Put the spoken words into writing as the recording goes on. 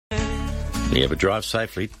Yeah, but drive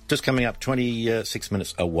safely. Just coming up 26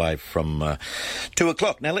 minutes away from 2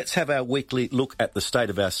 o'clock. Now, let's have our weekly look at the state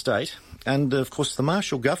of our state. And, of course, the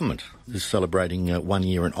Marshall government is celebrating 1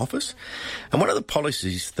 year in office. And one of the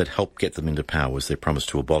policies that helped get them into power was their promise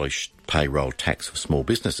to abolish payroll tax for small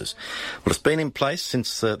businesses. Well, it's been in place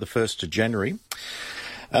since the 1st of January.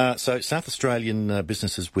 So South Australian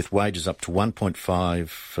businesses with wages up to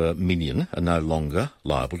 1.5 million are no longer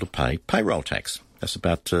liable to pay payroll tax. That's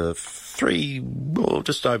about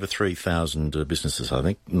just over 3,000 businesses, I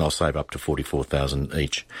think, and they'll save up to 44,000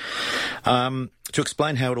 each. To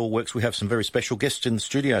explain how it all works, we have some very special guests in the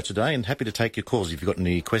studio today, and happy to take your calls if you've got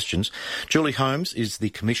any questions. Julie Holmes is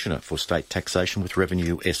the Commissioner for State Taxation with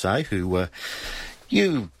Revenue SA, who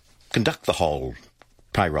you conduct the whole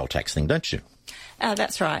payroll tax thing, don't you?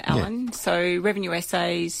 That's right, Alan. Yeah. So Revenue SA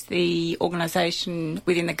is the organisation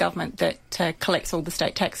within the government that collects all the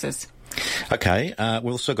state taxes. Okay,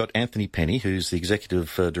 we've also got Anthony Penney, who's the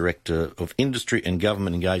Executive Director of Industry and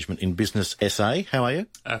Government Engagement in Business SA. How are you?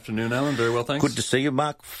 Afternoon, Alan. Very well, thanks. Good to see you.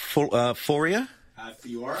 Mark Fiora?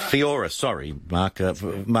 Fiora, sorry. Mark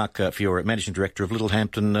Fiora, Managing Director of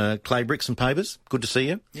Littlehampton Clay Bricks and Pavers. Good to see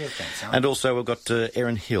you. Yeah, thanks, Alan. And also we've got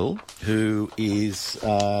Erin Hill, who is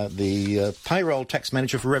the Payroll Tax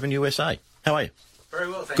Manager for Revenue SA. How are you? Very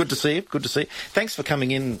well, thank you. Good to see you. Good to see you. Thanks for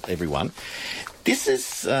coming in, everyone. This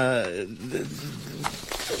is one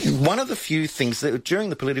of the few things that during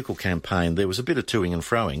the political campaign there was a bit of toing and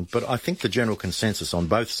froing, but I think the general consensus on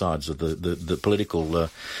both sides of the political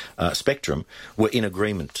spectrum were in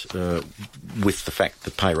agreement with the fact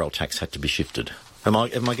that payroll tax had to be shifted. Am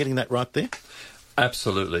I getting that right there?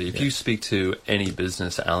 Absolutely. If you speak to any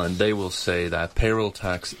business, Alan, they will say that payroll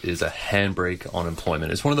tax is a handbrake on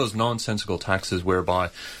employment. It's one of those nonsensical taxes whereby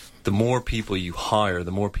the more people you hire,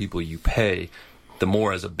 the more people you pay, the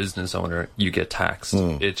more as a business owner you get taxed.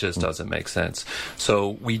 It just doesn't make sense. So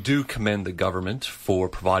we do commend the government for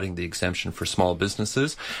providing the exemption for small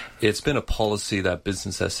businesses. It's been a policy that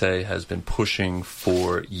Business SA has been pushing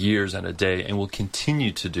for years and a day and will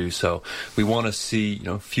continue to do so. We want to see,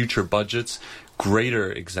 future budgets,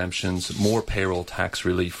 greater exemptions, more payroll tax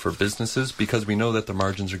relief for businesses because we know that the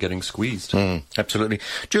margins are getting squeezed. Absolutely.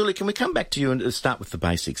 Julie, can we come back to you and start with the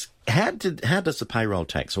basics? How does the payroll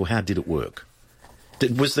tax, or how did it work?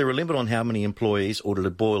 Was there a limit on how many employees, or did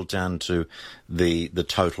it boil down to the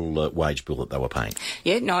total wage bill that they were paying?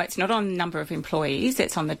 Yeah, no, it's not on number of employees.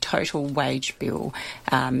 It's on the total wage bill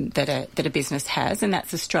that a business has, and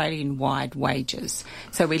that's Australian-wide wages.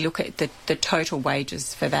 So we look at the total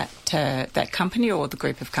wages for that company or the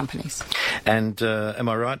group of companies. And am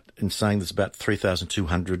I right in saying there's about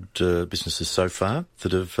 3,200 businesses so far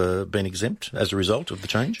that have been exempt as a result of the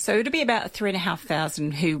change? So it'll be about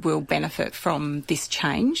 3,500 who will benefit from this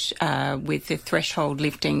change with the threshold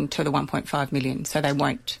lifting to the 1.5 million. So they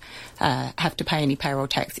won't have to pay any payroll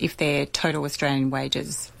tax if their total Australian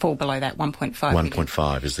wages fall below that 1.5 million.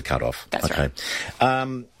 1.5 is the cut-off. That's okay.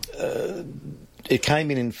 Right. It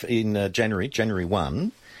came in January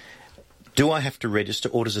 1. Do I have to register,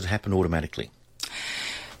 or does it happen automatically?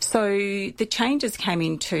 So the changes came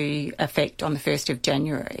into effect on the 1st of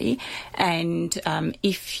January, and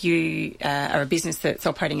if you are a business that's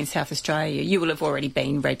operating in South Australia, you will have already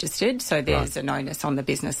been registered. So there's an onus on the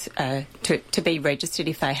business to be registered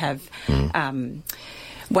if they have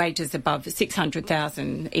wages above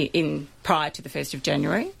 600,000 in prior to the 1st of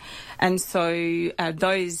January. And so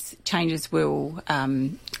those changes will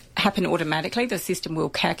happen automatically. The system will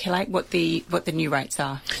calculate what the new rates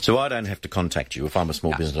are. So I don't have to contact you if I'm a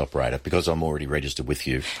small business operator because I'm already registered with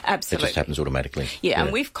you. Absolutely. It just happens automatically. Yeah,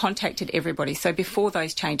 and we've contacted everybody. So before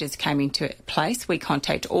those changes came into place, we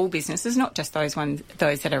contact all businesses, not just those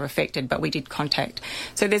that are affected, but we did contact.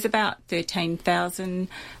 So there's about 13,000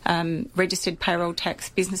 registered payroll tax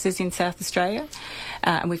businesses in South Australia,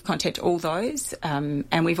 and we've contacted all those, and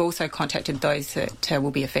we've also contacted those that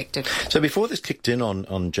will be affected. So before this kicked in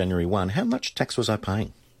on January 1, how much tax was I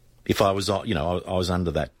paying? If I was, I was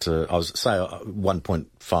under that, I was, say,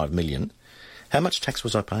 1.5 million, how much tax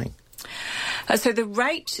was I paying? So the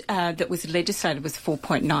rate that was legislated was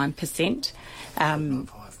 4.9%.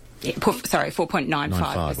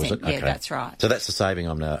 4.95%. Was it? Okay. Yeah, that's right. So that's the saving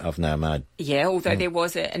I've now made. Yeah, although there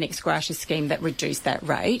was an ex gratia scheme that reduced that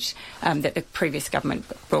rate that the previous government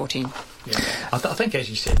brought in. Yeah. I think,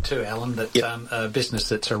 as you said too, Alan, that a business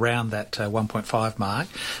that's around that 1.5 mark,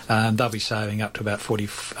 they'll be saving up to about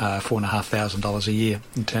 $44,500 a year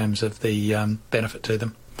in terms of the benefit to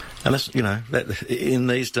them. And that's, that, in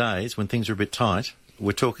these days when things are a bit tight,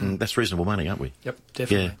 we're talking, that's reasonable money, aren't we? Yep,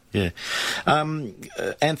 definitely. Yeah.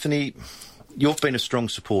 Anthony, You've been a strong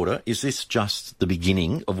supporter. Is this just the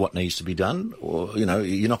beginning of what needs to be done? Or,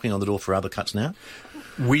 you're knocking on the door for other cuts now?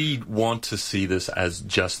 We want to see this as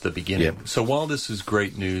just the beginning. Yep. So while this is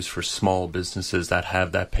great news for small businesses that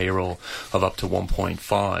have that payroll of up to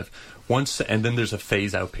 1.5, and then there's a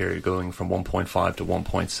phase-out period going from 1.5 to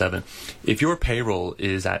 1.7. If your payroll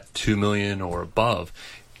is at 2 million or above,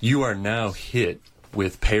 you are now hit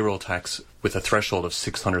with payroll tax with a threshold of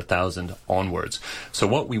 600,000 onwards. So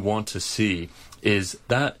what we want to see is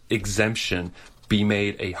that exemption be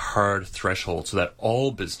made a hard threshold so that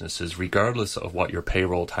all businesses, regardless of what your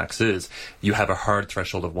payroll tax is, you have a hard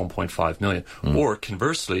threshold of 1.5 million. Or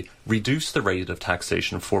conversely, reduce the rate of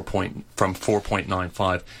taxation from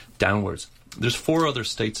 4.95 downwards. There's 4 other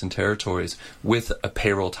states and territories with a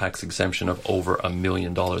payroll tax exemption of over $1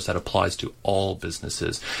 million that applies to all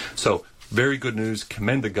businesses. So very good news.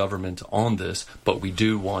 Commend the government on this, but we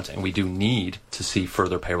do want and we do need to see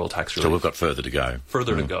further payroll tax relief. So we've got further to go.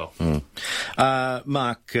 To go.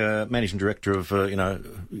 Mark, Managing Director of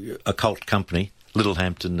a cult company,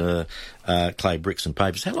 Littlehampton Clay Bricks and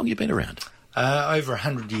Pavers. How long have you been around? Over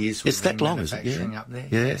 100 years. It's that long, is it? Yeah. Up there.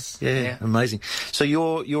 Yes, yeah, amazing. So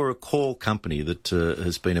you're a core company that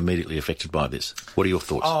has been immediately affected by this. What are your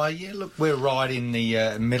thoughts? Oh, yeah, look, we're right in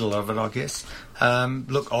the middle of it, I guess.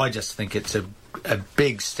 Look, I just think it's a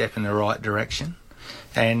big step in the right direction.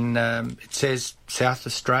 And it says South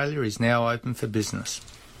Australia is now open for business.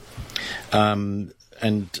 And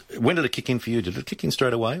when did it kick in for you? Did it kick in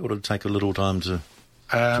straight away, or did it take a little time to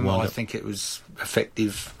wind up? I think it was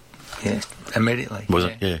effective. Yeah, immediately. Was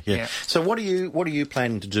it? Yeah. So what are you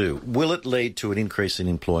planning to do? Will it lead to an increase in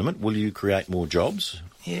employment? Will you create more jobs?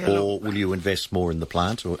 Yeah, or will you invest more in the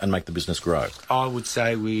plant and make the business grow? I would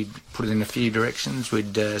say we'd put it in a few directions.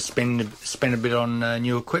 We'd spend a bit on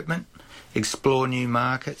new equipment, explore new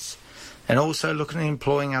markets, and also looking at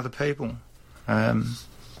employing other people.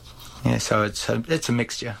 So it's a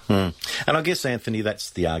mixture. And I guess, Anthony,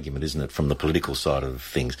 that's the argument, isn't it, from the political side of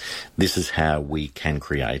things? This is how we can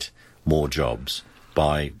create more jobs,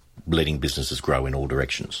 by letting businesses grow in all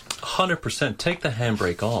directions. 100%. Take the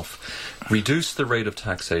handbrake off. Reduce the rate of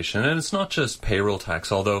taxation. And it's not just payroll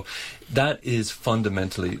tax, although that is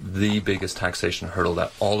fundamentally the biggest taxation hurdle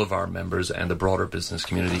that all of our members and the broader business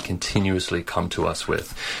community continuously come to us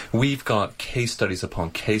with. We've got case studies upon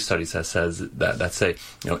case studies that say,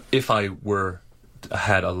 if I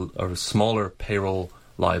had a smaller payroll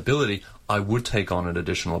liability, I would take on an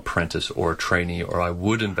additional apprentice or a trainee, or I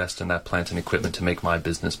would invest in that plant and equipment to make my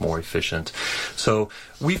business more efficient. So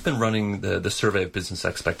we've been running the survey of business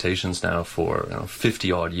expectations now for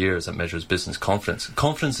 50-odd years that measures business confidence.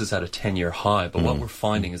 Confidence is at a 10-year high, but what we're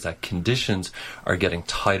finding is that conditions are getting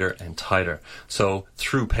tighter and tighter. So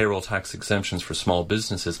through payroll tax exemptions for small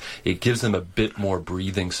businesses, it gives them a bit more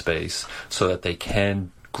breathing space so that they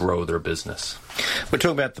can grow their business. We're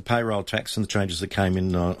talking about the payroll tax and the changes that came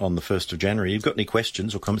in on the 1st of January. You've got any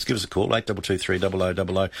questions or comments, give us a call, 8223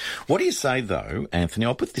 0000. What do you say, though, Anthony,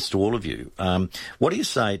 I'll put this to all of you, what do you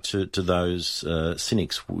say to those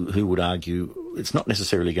cynics who would argue it's not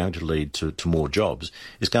necessarily going to lead to more jobs,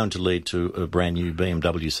 it's going to lead to a brand new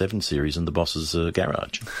BMW 7 Series in the boss's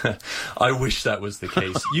garage? I wish that was the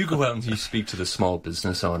case. You go out and you speak to the small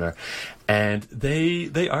business owner, and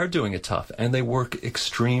they are doing it tough, and they work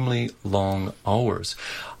extremely long hours.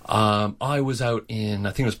 I was out in,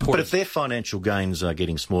 I think it was Port. But if their financial gains are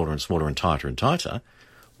getting smaller and smaller and tighter,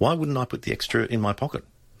 why wouldn't I put the extra in my pocket?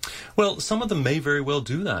 Well, some of them may very well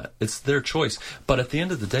do that. It's their choice. But at the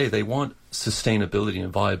end of the day, they want sustainability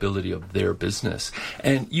and viability of their business.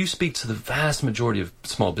 And you speak to the vast majority of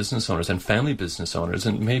small business owners and family business owners,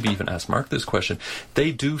 and maybe even ask Mark this question,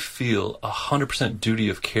 they do feel 100% duty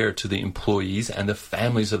of care to the employees and the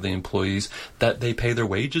families of the employees that they pay their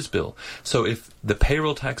wages bill. So if the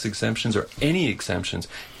payroll tax exemptions or any exemptions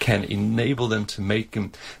can enable them to make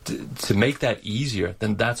that easier,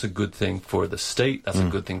 then that's a good thing for the state, that's a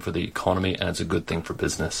good thing for the economy, and it's a good thing for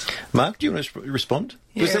business. Mark, do you want to respond?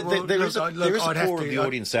 Yeah, there is a core of the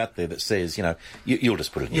audience out there that says, you'll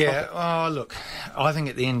just put it in your pocket. Yeah, look, I think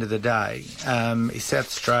at the end of the day, South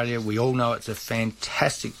Australia, we all know it's a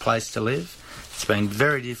fantastic place to live. It's been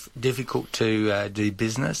very difficult to do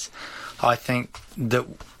business. I think that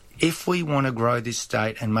if we want to grow this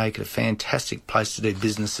state and make it a fantastic place to do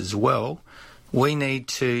business as well, we need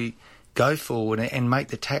to go forward and make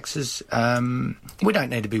the taxes. We don't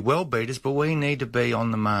need to be world beaters, but we need to be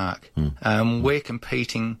on the mark. We're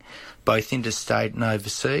competing both interstate and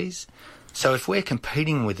overseas. So if we're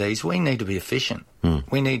competing with these, we need to be efficient.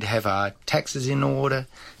 We need to have our taxes in order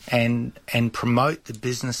and promote the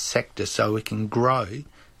business sector so we can grow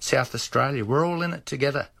South Australia. We're all in it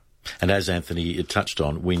together. And as Anthony touched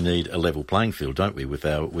on, we need a level playing field, don't we, with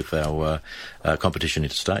our competition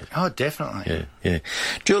interstate? Oh, definitely. Yeah.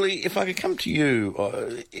 Julie, if I could come to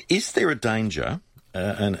you, is there a danger,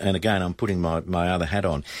 and again I'm putting my other hat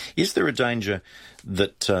on, is there a danger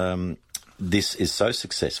that this is so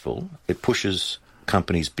successful, it pushes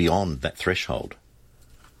companies beyond that threshold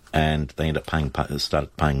and they end up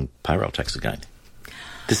start paying payroll tax again?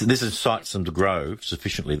 This incites them to grow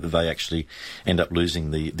sufficiently that they actually end up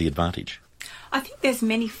losing the advantage. I think there's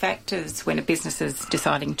many factors when a business is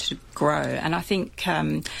deciding to grow, and I think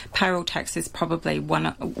payroll tax is probably one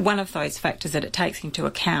of those factors that it takes into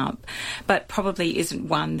account, but probably isn't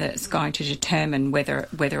one that's going to determine whether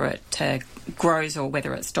it grows or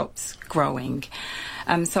whether it stops growing.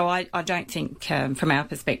 So I don't think, from our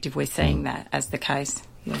perspective, we're seeing that as the case.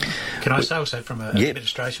 Yeah. Can I say also from an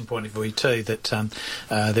administration point of view too that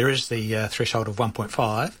there is the threshold of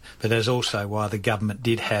 1.5, but there's also why the government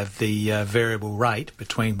did have the variable rate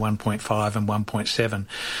between 1.5 and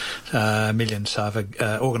 1.7 million. So if an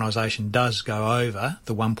organisation does go over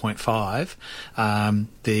the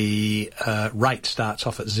 1.5, the rate starts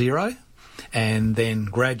off at 0. And then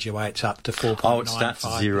graduates up to 4.95%. Oh, it starts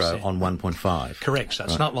at 0 on 1.5. Correct. So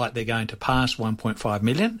it's not like they're going to pass 1.5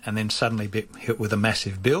 million and then suddenly be hit with a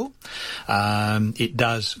massive bill. It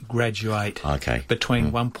does graduate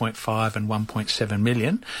between 1.5 and 1.7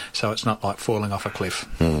 million, so it's not like falling off a cliff.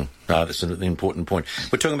 That's an important point.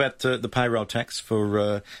 We're talking about the payroll tax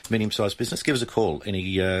for medium-sized business. Give us a call.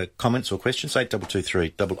 Any comments or questions?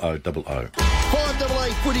 8223 0000.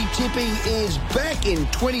 5AA footy tipping is back in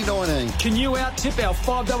 2019. Can you out-tip our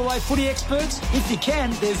 5AA footy experts? If you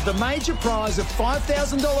can, there's the major prize of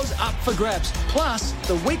 $5,000 up for grabs. Plus,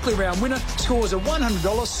 the weekly round winner scores a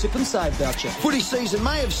 $100 sip and save voucher. Footy season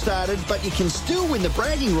may have started, but you can still win the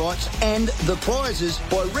bragging rights and the prizes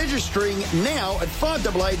by registering now at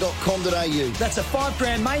 5AA.com.au. That's a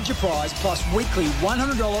 $5,000 major prize plus weekly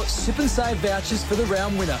 $100 sip and save vouchers for the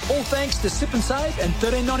round winner. All thanks to Sip and Save and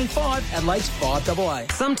 $13.95 Adelaide's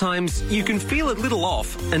 5AA. Sometimes you can feel a little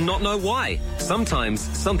off and not know why. Sometimes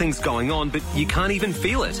something's going on but you can't even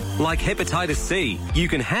feel it. Like hepatitis C. You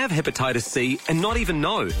can have hepatitis C and not even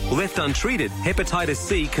know. Left untreated, hepatitis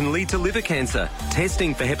C can lead to liver cancer.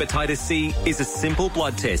 Testing for hepatitis C is a simple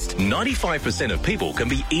blood test. 95% of people can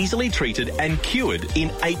be easily treated and cured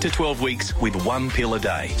in 8 to 12 weeks with one pill a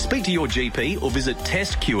day. Speak to your GP or visit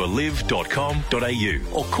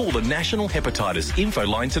testcurelive.com.au or call the National Hepatitis Info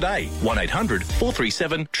Line today. 1800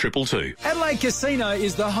 437 222. Adelaide Casino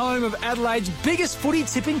is the home of Adelaide's biggest footy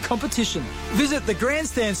tipping competition. Visit the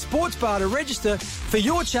Grandstand Sports Bar to register for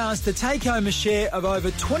your chance to take home a share of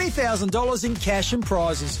over $20,000 in cash and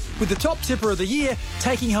prizes, with the top tipper of the year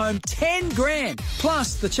taking home $10,000,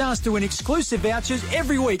 plus the chance to win exclusive vouchers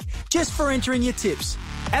every week just for entering your tips.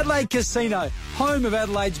 Adelaide Casino, home of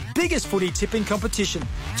Adelaide's biggest footy tipping competition.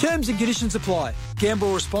 Terms and conditions apply.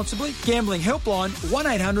 Gamble responsibly. Gambling helpline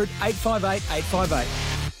 1800 858 858.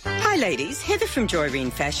 Hi ladies, Heather from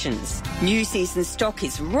Joyreen Fashions. New season stock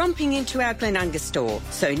is romping into our Glenunga store,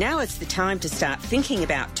 so now it's the time to start thinking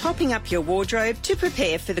about topping up your wardrobe to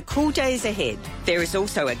prepare for the cool days ahead. There is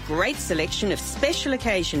also a great selection of special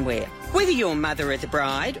occasion wear. Whether you're mother of the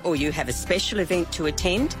bride or you have a special event to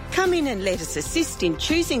attend, come in and let us assist in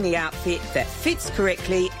choosing the outfit that fits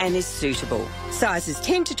correctly and is suitable. Sizes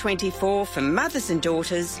 10 to 24 for mothers and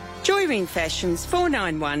daughters. Joyreen Fashions,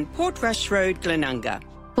 491 Portrush Road, Glenunga.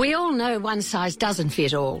 We all know one size doesn't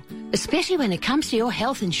fit all, especially when it comes to your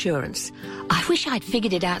health insurance. I wish I'd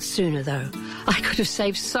figured it out sooner, though. I could have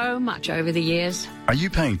saved so much over the years. Are you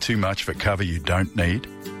paying too much for cover you don't need?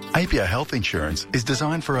 APIA Health Insurance is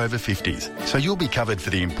designed for over 50s, so you'll be covered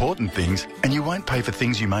for the important things and you won't pay for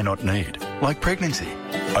things you may not need, like pregnancy.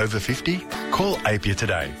 Over 50? Call APIA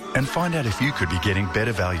today and find out if you could be getting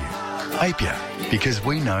better value. APIA, because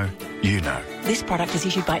we know you know. This product is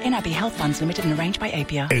issued by NIB Health Funds Limited and arranged by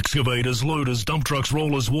APIA. Excavators, loaders, dump trucks,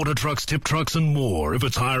 rollers, water trucks, tip trucks and more. If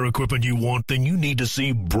it's hire equipment you want, then you need to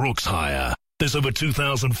see Brooks Hire. There's over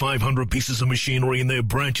 2,500 pieces of machinery in their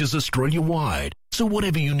branches Australia-wide. So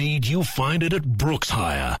whatever you need, you'll find it at Brooks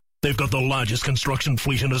Hire. They've got the largest construction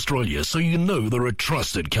fleet in Australia, so you know they're a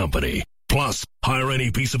trusted company. Plus, hire any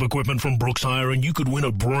piece of equipment from Brooks Hire and you could win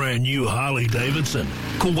a brand new Harley Davidson.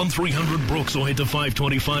 Call 1300-BROOKS or head to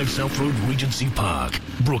 525 South Road, Regency Park.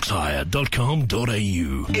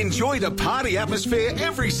 brookshire.com.au. Enjoy the party atmosphere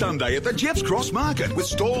every Sunday at the Jeps Cross Market with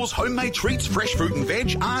stalls, homemade treats, fresh fruit and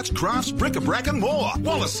veg, arts, crafts, bric-a-brac and more.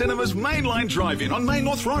 Wallace Cinema's mainline drive-in on Main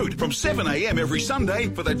North Road from 7 a.m. every Sunday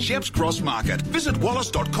for the Jeps Cross Market. Visit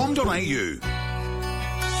wallace.com.au.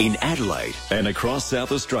 In Adelaide and across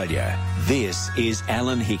South Australia, this is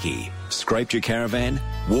Alan Hickey. Scraped your caravan?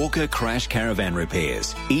 Walker Crash Caravan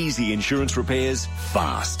Repairs. Easy insurance repairs,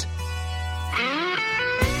 fast.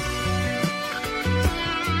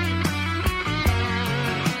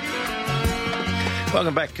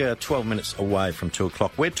 Welcome back, 12 minutes away from 2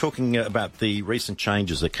 o'clock. We're talking about the recent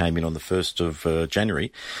changes that came in on the 1st of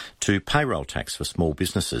January to payroll tax for small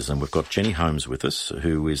businesses. And we've got Julie Holmes with us,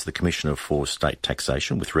 who is the Commissioner for State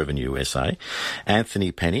Taxation with Revenue SA.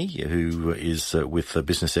 Anthony Penney, who is with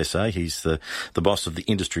Business SA. He's the boss of the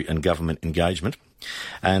Industry and Government Engagement.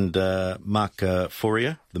 And Mark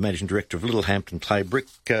Fiora, the Managing Director of Littlehampton Clay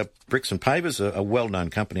Bricks and Pavers, a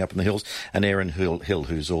well-known company up in the hills, and Erin Hill,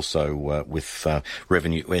 who's also with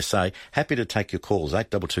Revenue SA. Happy to take your calls,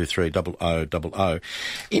 8223 0000.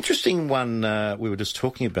 Interesting one we were just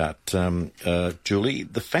talking about, Julie,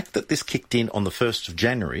 the fact that this kicked in on the 1st of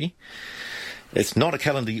January. It's not a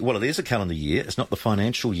calendar year. Well, it is a calendar year. It's not the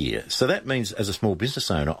financial year. So that means, as a small business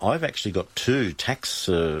owner, I've actually got two tax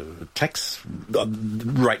rates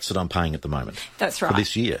that I'm paying at the moment. That's right. For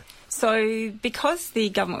this year. So because the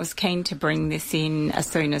government was keen to bring this in as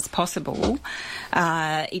soon as possible,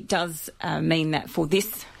 it does mean that for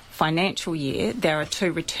this financial year, there are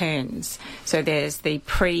two returns. So there's the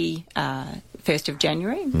 1st of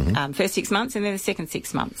January, first 6 months, and then the second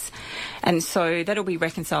 6 months. And so that'll be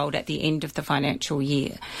reconciled at the end of the financial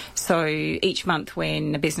year. So each month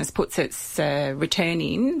when a business puts its return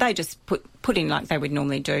in, they just put in like they would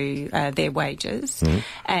normally do their wages,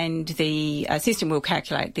 and the system will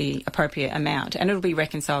calculate the appropriate amount, and it'll be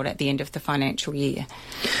reconciled at the end of the financial year.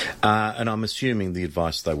 And I'm assuming the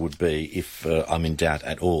advice, though, would be, if I'm in doubt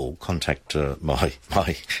at all, contact my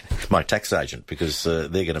tax agent, because they're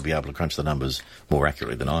going to be able to crunch the numbers more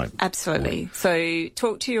accurately than I. Absolutely. So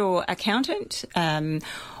talk to your accountant,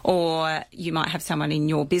 or you might have someone in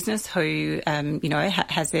your business who,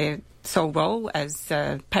 has their sole role as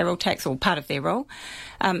payroll tax, or part of their role,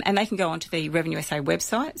 and they can go onto the Revenue SA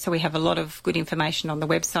website. So we have a lot of good information on the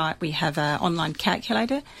website. We have an online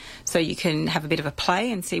calculator, so you can have a bit of a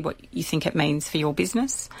play and see what you think it means for your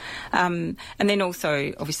business. And then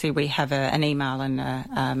also, obviously, we have an email and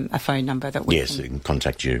a phone number that we can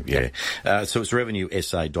contact you. Yeah. So it's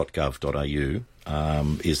revenuesa.gov.au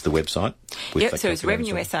is the website. So it's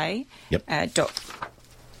revenuesa.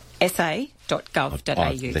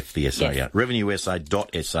 SA.gov.au. That's the SA, yeah.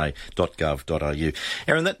 revenuesa.sa.gov.au.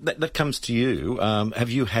 Erin, that comes to you.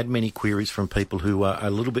 Have you had many queries from people who are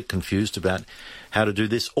a little bit confused about how to do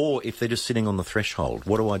this, or if they're just sitting on the threshold?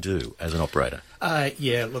 What do I do as an operator?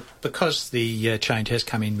 Look, because the change has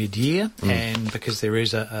come in mid-year, and because there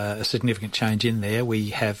is a significant change in there, we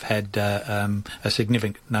have had a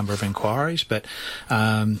significant number of inquiries, but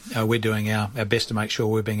we're doing our best to make sure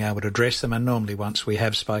we're being able to address them, and normally once we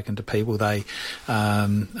have spoken to people, they are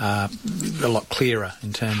a lot clearer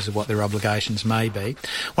in terms of what their obligations may be.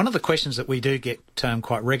 One of the questions that we do get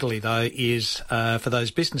quite regularly, though, is for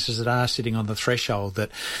those businesses that are sitting on the threshold that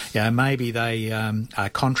maybe they are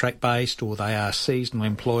contract-based, or they are seasonal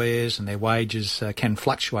employers and their wages can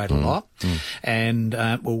fluctuate a lot. And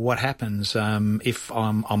what happens if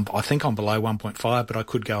I think I'm below 1.5, but I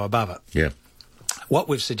could go above it? Yeah. What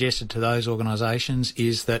we've suggested to those organisations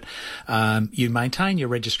is that you maintain your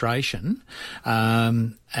registration,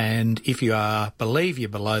 and if you believe you're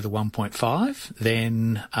below the 1.5,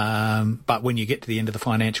 then, but when you get to the end of the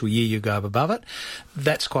financial year you go above it,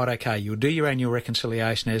 that's quite okay. You'll do your annual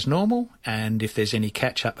reconciliation as normal, and if there's any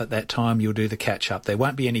catch-up at that time, you'll do the catch-up. There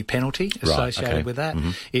won't be any penalty associated with that.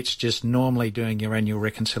 It's just normally doing your annual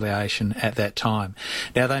reconciliation at that time.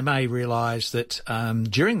 Now, they may realise that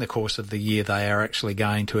during the course of the year they are actually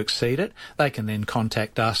going to exceed it. They can then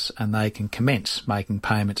contact us and they can commence making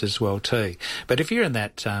payments as well too. But if you're in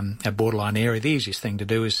that a borderline area, the easiest thing to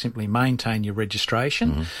do is simply maintain your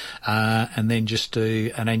registration and then just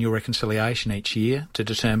do an annual reconciliation each year to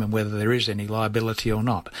determine whether there is any liability or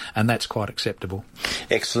not, and that's quite acceptable.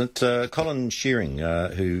 Excellent. Colin Shearing,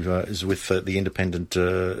 who is with the independent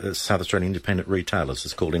South Australian Independent Retailers,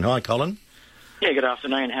 is called in. Hi, Colin. Yeah, good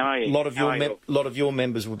afternoon. How are you? A lot of your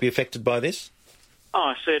members will be affected by this?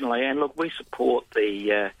 Oh, certainly. And look, we support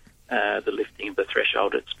the lifting of the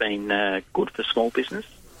threshold. It's been good for small business.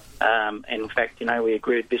 And in fact, we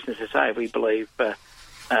agree with Business SA. We believe that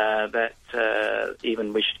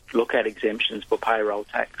even we should look at exemptions for payroll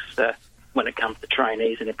tax when it comes to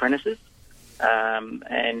trainees and apprentices.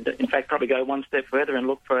 And in fact, probably go one step further and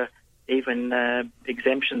look for even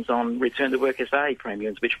exemptions on return to work SA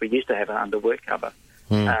premiums, which we used to have under work cover,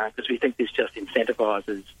 because we think this just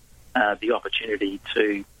incentivises the opportunity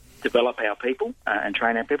to develop our people and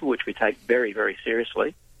train our people, which we take very, very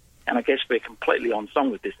seriously. I guess we're completely on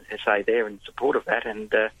song with Business SA there in support of that,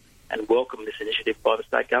 and welcome this initiative by the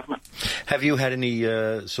state government. Have you had any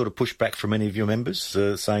sort of pushback from any of your members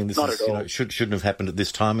saying this shouldn't have happened at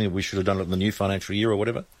this time, and we should have done it in the new financial year or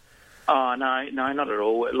whatever? Oh, no, not at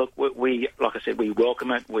all. Look, we like I said, we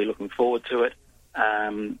welcome it. We're looking forward to it.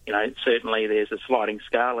 Certainly there's a sliding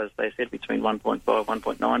scale, as they said, between 1.5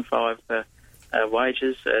 1.95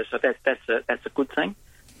 wages. So that's a good thing.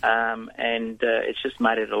 And it's just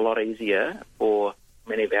made it a lot easier for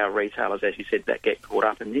many of our retailers, as you said, that get caught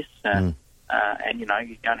up in this. And, you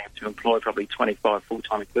don't have to employ probably 25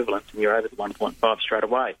 full-time equivalents and you're over the 1.5 straight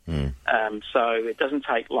away. So it doesn't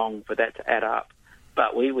take long for that to add up.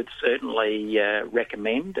 But we would certainly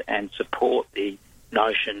recommend and support the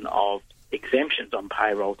notion of exemptions on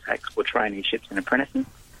payroll tax for traineeships and apprentices.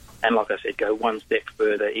 And like I said, go one step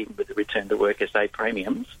further, even with the return to work SA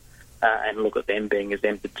premiums, and look at them being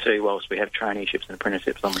exempted too whilst we have traineeships and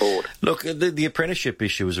apprenticeships on board. Look, the apprenticeship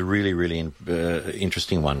issue is a really, really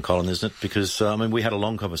interesting one, Colin, isn't it? Because, we had a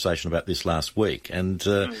long conversation about this last week, and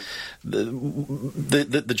the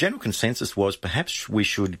general consensus was perhaps we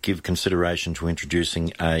should give consideration to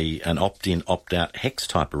introducing an opt-in, opt-out HEX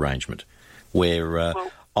type arrangement where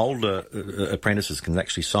older apprentices can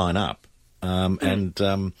actually sign up.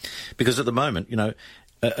 Because at the moment,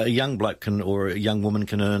 a young bloke or a young woman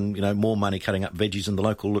can earn, more money cutting up veggies in the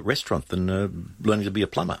local restaurant than learning to be a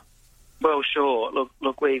plumber. Well, sure.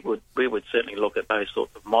 Look, we would certainly look at those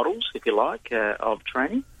sorts of models, if you like, of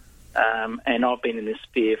training. And I've been in this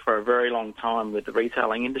sphere for a very long time with the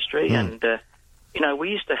retailing industry, and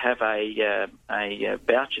we used to have a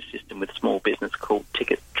voucher system with small business called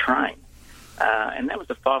Ticket Train. And that was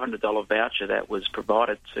a $500 voucher that was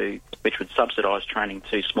provided which would subsidise training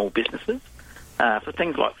to small businesses for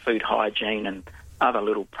things like food hygiene and other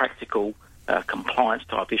little practical compliance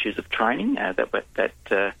type issues of training that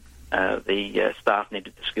the staff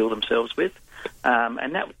needed to skill themselves with.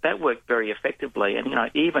 And that worked very effectively.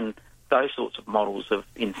 And, even those sorts of models of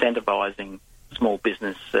incentivising small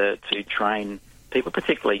business to train people,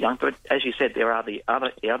 particularly young, but as you said, there are the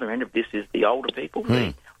other end of this is the older people,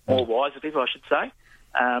 the more wiser people, I should say,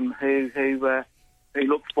 who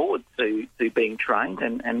look forward to being trained,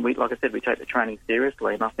 and we, like I said, we take the training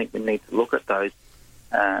seriously, and I think we need to look at those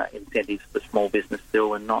incentives for small business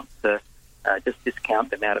still, and not just discount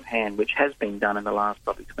them out of hand, which has been done in the last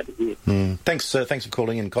probably 20 years. Thanks for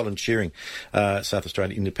calling in, Colin Shearing, South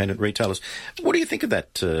Australian Independent Retailers. What do you think of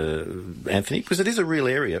that, Anthony? Because it is a real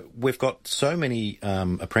area. We've got so many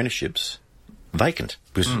apprenticeships vacant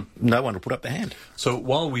because no one will put up their hand. So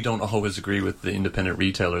while we don't always agree with the independent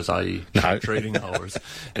retailers, i.e. trading hours,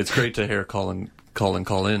 it's great to hear Colin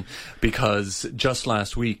call in, because just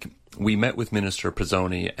last week we met with Minister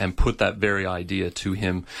Pizzoni and put that very idea to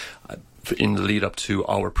him in the lead up to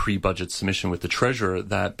our pre-budget submission with the Treasurer,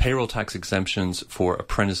 that payroll tax exemptions for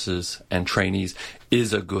apprentices and trainees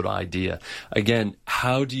is a good idea. Again,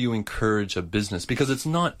 how do you encourage a business? Because it's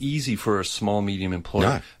not easy for a small, medium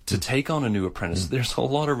employer to take on a new apprentice. There's a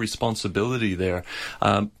lot of responsibility there,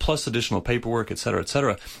 plus additional paperwork, et cetera,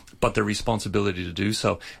 but the responsibility to do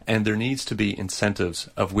so. And there needs to be incentives,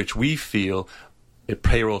 of which we feel a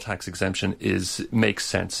payroll tax exemption makes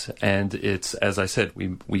sense. And it's, as I said,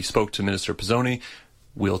 we spoke to Minister Pizzoni.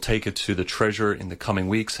 We'll take it to the Treasurer in the coming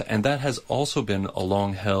weeks. And that has also been a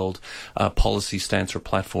long-held policy stance or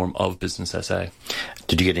platform of Business SA.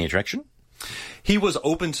 Did you get any traction? He was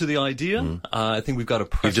open to the idea. I think we've got to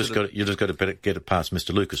press You just got to get it past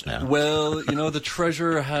Mr. Lucas now. Well, the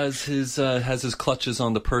Treasurer has his clutches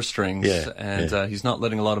on the purse strings, and he's not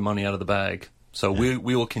letting a lot of money out of the bag. So we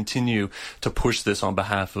will continue to push this on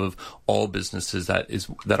behalf of all businesses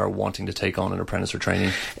that are wanting to take on an apprentice or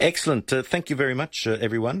trainee. Excellent. Thank you very much,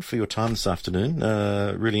 everyone, for your time this afternoon.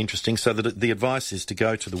 Really interesting. So the advice is to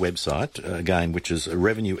go to the website, again, which is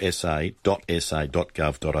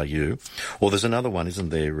revenuesa.sa.gov.au. Or there's another one, isn't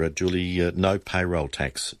there, Julie?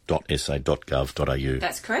 nopayrolltax.sa.gov.au.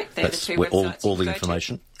 That's correct. They're the two websites. All the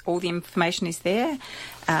information. All the information is there.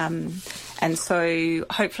 And so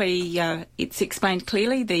hopefully it's explained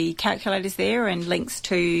clearly. The calculator's there and links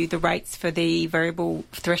to the rates for the variable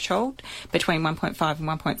threshold between 1.5 and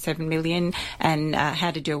 1.7 million, and how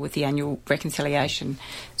to deal with the annual reconciliation.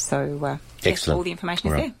 So excellent. All the information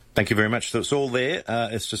is there. Thank you very much. So it's all there.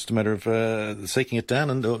 It's just a matter of seeking it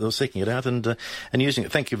down or seeking it out and using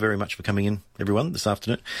it. Thank you very much for coming in, everyone, this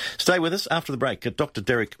afternoon. Stay with us after the break. Dr.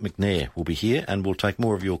 Derek McNair will be here and we'll take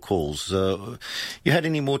more of your calls. You had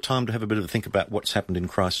any more time to have a bit of a think about what's happened in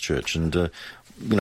Christchurch and